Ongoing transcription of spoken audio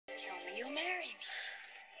Tell me you'll marry me.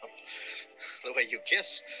 The way you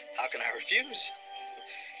kiss, how can I refuse?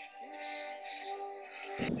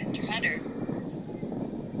 Mr. Hunter.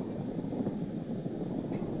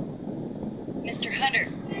 Mr. Hunter.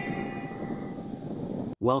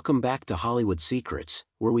 Welcome back to Hollywood Secrets,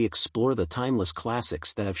 where we explore the timeless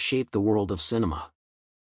classics that have shaped the world of cinema.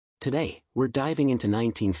 Today, we're diving into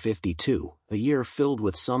 1952, a year filled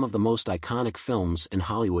with some of the most iconic films in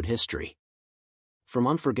Hollywood history. From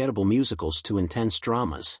unforgettable musicals to intense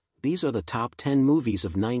dramas, these are the top 10 movies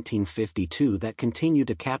of 1952 that continue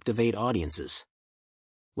to captivate audiences.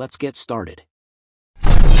 Let's get started.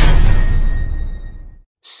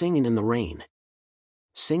 Singin' in the Rain.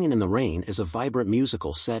 Singin' in the Rain is a vibrant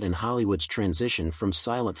musical set in Hollywood's transition from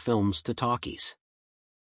silent films to talkies.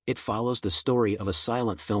 It follows the story of a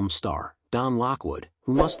silent film star, Don Lockwood,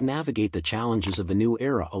 who must navigate the challenges of the new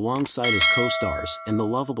era alongside his co-stars and the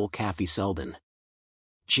lovable Kathy Selden.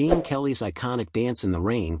 Gene Kelly's iconic Dance in the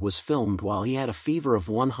Rain was filmed while he had a fever of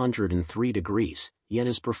 103 degrees, yet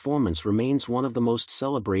his performance remains one of the most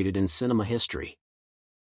celebrated in cinema history.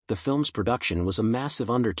 The film's production was a massive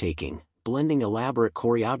undertaking, blending elaborate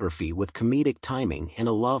choreography with comedic timing and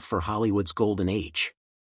a love for Hollywood's golden age.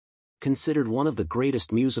 Considered one of the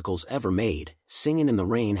greatest musicals ever made, Singin' in the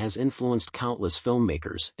Rain has influenced countless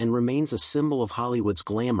filmmakers and remains a symbol of Hollywood's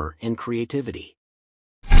glamour and creativity.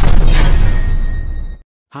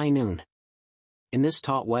 High Noon. In this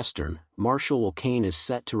taut western, Marshall O'Kane is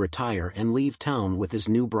set to retire and leave town with his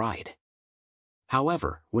new bride.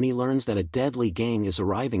 However, when he learns that a deadly gang is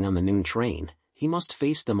arriving on the noon train, he must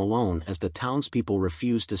face them alone as the townspeople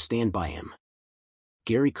refuse to stand by him.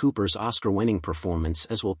 Gary Cooper's Oscar-winning performance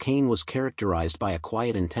as O'Kane was characterized by a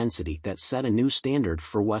quiet intensity that set a new standard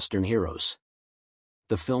for Western heroes.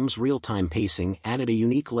 The film's real-time pacing added a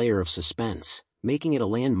unique layer of suspense, making it a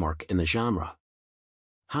landmark in the genre.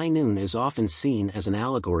 High Noon is often seen as an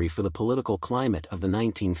allegory for the political climate of the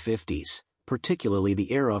 1950s, particularly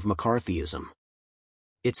the era of McCarthyism.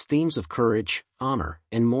 Its themes of courage, honor,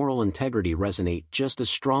 and moral integrity resonate just as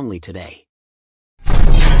strongly today.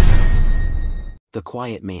 The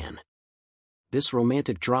Quiet Man. This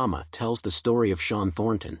romantic drama tells the story of Sean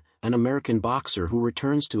Thornton, an American boxer who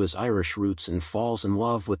returns to his Irish roots and falls in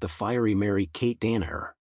love with the fiery Mary-Kate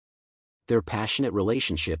Danaher. Their passionate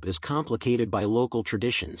relationship is complicated by local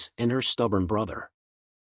traditions and her stubborn brother.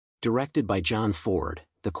 Directed by John Ford,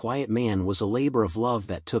 The Quiet Man was a labor of love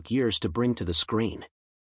that took years to bring to the screen.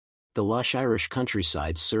 The lush Irish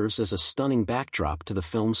countryside serves as a stunning backdrop to the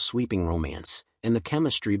film's sweeping romance, and the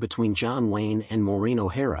chemistry between John Wayne and Maureen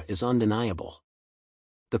O'Hara is undeniable.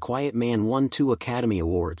 The Quiet Man won 2 Academy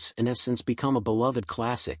Awards and has since become a beloved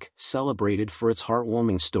classic, celebrated for its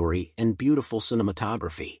heartwarming story and beautiful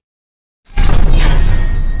cinematography.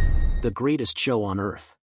 The Greatest Show on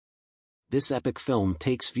Earth. This epic film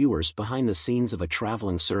takes viewers behind the scenes of a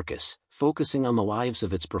traveling circus, focusing on the lives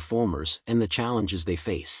of its performers and the challenges they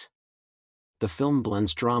face. The film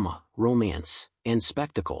blends drama, romance, and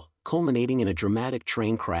spectacle, culminating in a dramatic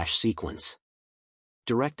train crash sequence.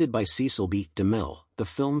 Directed by Cecil B. DeMille, the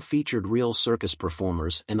film featured real circus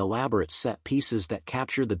performers and elaborate set pieces that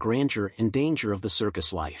captured the grandeur and danger of the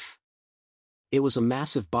circus life. It was a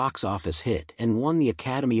massive box office hit and won the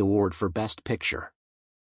Academy Award for Best Picture.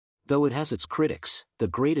 Though it has its critics, The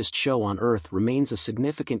Greatest Show on Earth remains a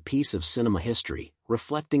significant piece of cinema history,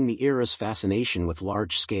 reflecting the era's fascination with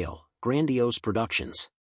large-scale, grandiose productions.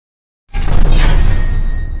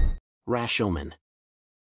 Rashomon.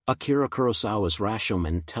 Akira Kurosawa's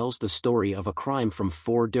Rashomon tells the story of a crime from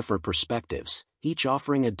 4 different perspectives, each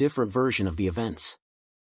offering a different version of the events.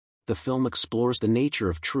 The film explores the nature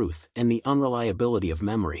of truth and the unreliability of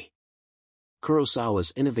memory.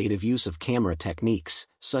 Kurosawa's innovative use of camera techniques,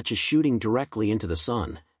 such as shooting directly into the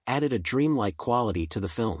sun, added a dreamlike quality to the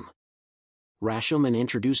film. Rashomon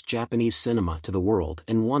introduced Japanese cinema to the world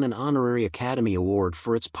and won an honorary Academy Award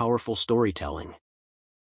for its powerful storytelling.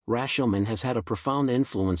 Rashomon has had a profound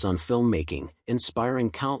influence on filmmaking,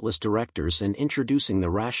 inspiring countless directors and introducing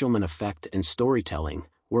the Rashomon effect in storytelling,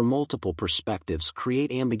 where multiple perspectives create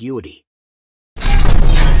ambiguity.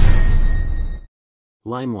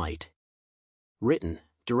 Limelight. Written,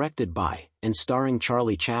 directed by, and starring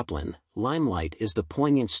Charlie Chaplin, Limelight is the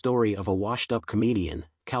poignant story of a washed-up comedian,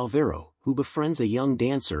 Calvero, who befriends a young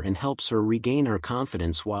dancer and helps her regain her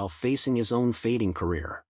confidence while facing his own fading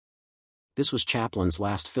career. This was Chaplin's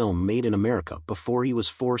last film made in America before he was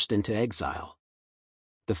forced into exile.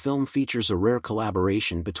 The film features a rare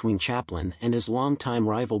collaboration between Chaplin and his longtime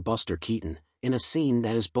rival Buster Keaton, in a scene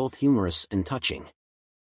that is both humorous and touching.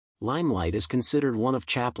 Limelight is considered one of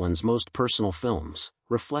Chaplin's most personal films,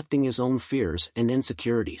 reflecting his own fears and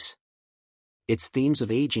insecurities. Its themes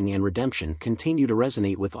of aging and redemption continue to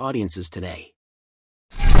resonate with audiences today.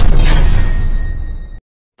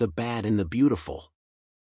 The Bad and the Beautiful.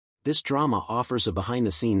 This drama offers a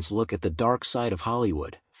behind-the-scenes look at the dark side of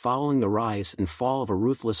Hollywood, following the rise and fall of a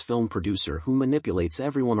ruthless film producer who manipulates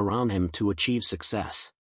everyone around him to achieve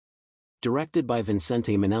success. Directed by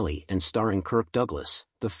Vincente Minnelli and starring Kirk Douglas,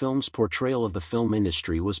 the film's portrayal of the film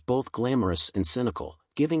industry was both glamorous and cynical,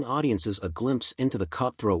 giving audiences a glimpse into the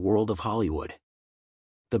cutthroat world of Hollywood.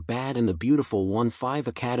 The Bad and the Beautiful won 5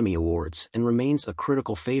 Academy Awards and remains a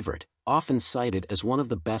critical favorite, often cited as one of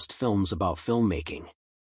the best films about filmmaking.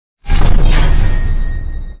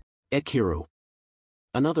 Ikiru.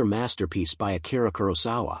 Another masterpiece by Akira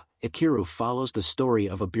Kurosawa, Ikiru follows the story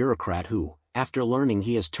of a bureaucrat who, after learning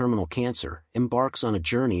he has terminal cancer, embarks on a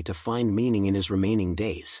journey to find meaning in his remaining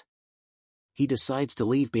days. He decides to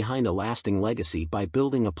leave behind a lasting legacy by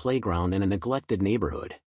building a playground in a neglected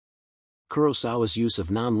neighborhood. Kurosawa's use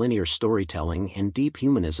of non-linear storytelling and deep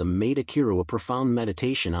humanism made Ikiru a profound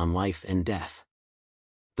meditation on life and death.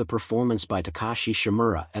 The performance by Takashi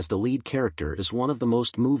Shimura as the lead character is one of the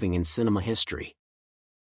most moving in cinema history.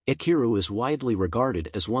 Ikiru is widely regarded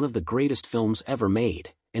as one of the greatest films ever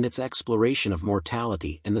made, and its exploration of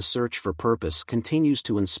mortality and the search for purpose continues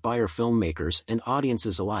to inspire filmmakers and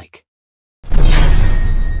audiences alike.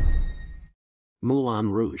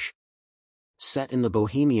 Moulin Rouge. Set in the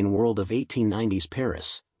bohemian world of 1890s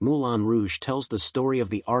Paris, Moulin Rouge tells the story of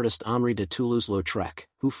the artist Henri de Toulouse-Lautrec,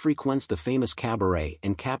 who frequents the famous cabaret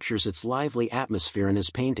and captures its lively atmosphere in his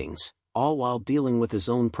paintings, all while dealing with his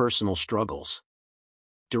own personal struggles.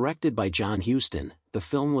 Directed by John Huston, the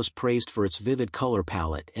film was praised for its vivid color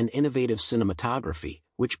palette and innovative cinematography,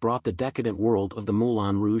 which brought the decadent world of the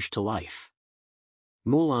Moulin Rouge to life.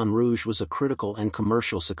 Moulin Rouge was a critical and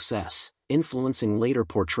commercial success, influencing later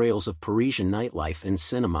portrayals of Parisian nightlife in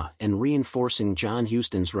cinema and reinforcing John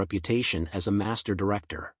Huston's reputation as a master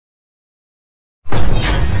director.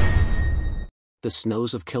 The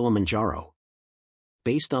Snows of Kilimanjaro.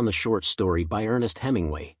 Based on the short story by Ernest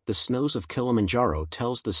Hemingway, The Snows of Kilimanjaro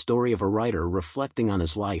tells the story of a writer reflecting on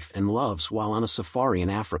his life and loves while on a safari in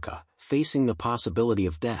Africa, facing the possibility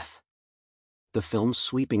of death. The film's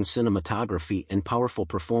sweeping cinematography and powerful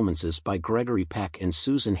performances by Gregory Peck and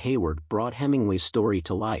Susan Hayward brought Hemingway's story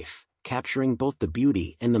to life, capturing both the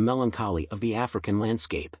beauty and the melancholy of the African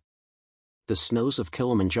landscape. The Snows of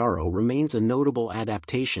Kilimanjaro remains a notable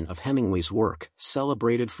adaptation of Hemingway's work,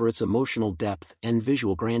 celebrated for its emotional depth and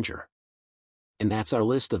visual grandeur. And that's our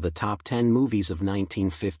list of the top 10 movies of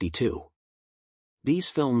 1952. These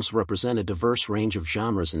films represent a diverse range of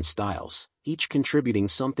genres and styles, each contributing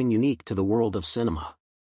something unique to the world of cinema.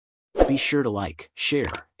 Be sure to like,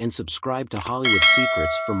 share, and subscribe to Hollywood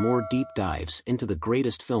Secrets for more deep dives into the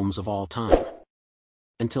greatest films of all time.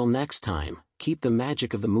 Until next time, keep the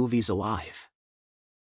magic of the movies alive.